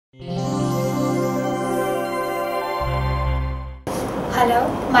Hello,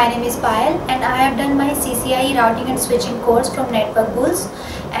 my name is Payal and I have done my CCIE routing and switching course from Network Bulls,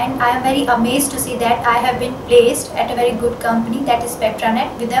 and I am very amazed to see that I have been placed at a very good company, that is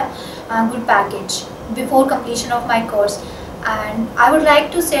Spectranet, with a good package before completion of my course. And I would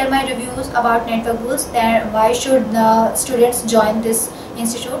like to share my reviews about Network Bulls, that why should the students join this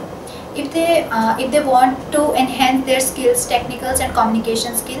institute. If they want to enhance their skills, technicals and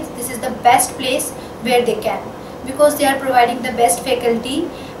communication skills, this is the best place where they can, because they are providing the best faculty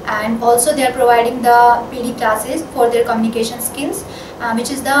and also they are providing the PD classes for their communication skills,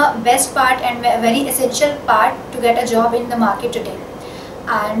 which is the best part and very essential part to get a job in the market today.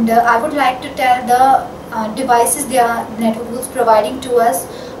 And I would like to tell the devices Network Bulls providing to us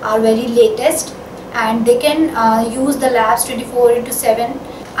are very latest, and they can use the labs 24/7.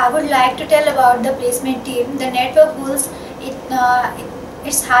 I would like to tell about the placement team. The Network Bulls,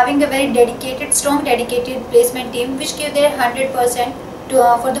 it's having a very dedicated, strong dedicated placement team which give their 100%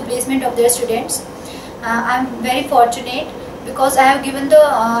 for the placement of their students. I'm very fortunate because I have given the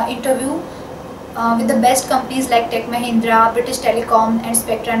interview with the best companies like Tech Mahindra, British Telecom and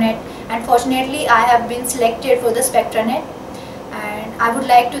Spectranet, and fortunately I have been selected for the Spectranet. And I would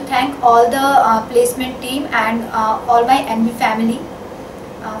like to thank all the placement team and all my NB family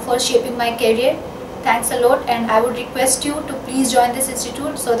for shaping my career. Thanks a lot, and I would request you to please join this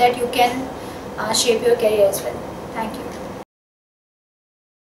institute so that you can shape your career as well. Thank you.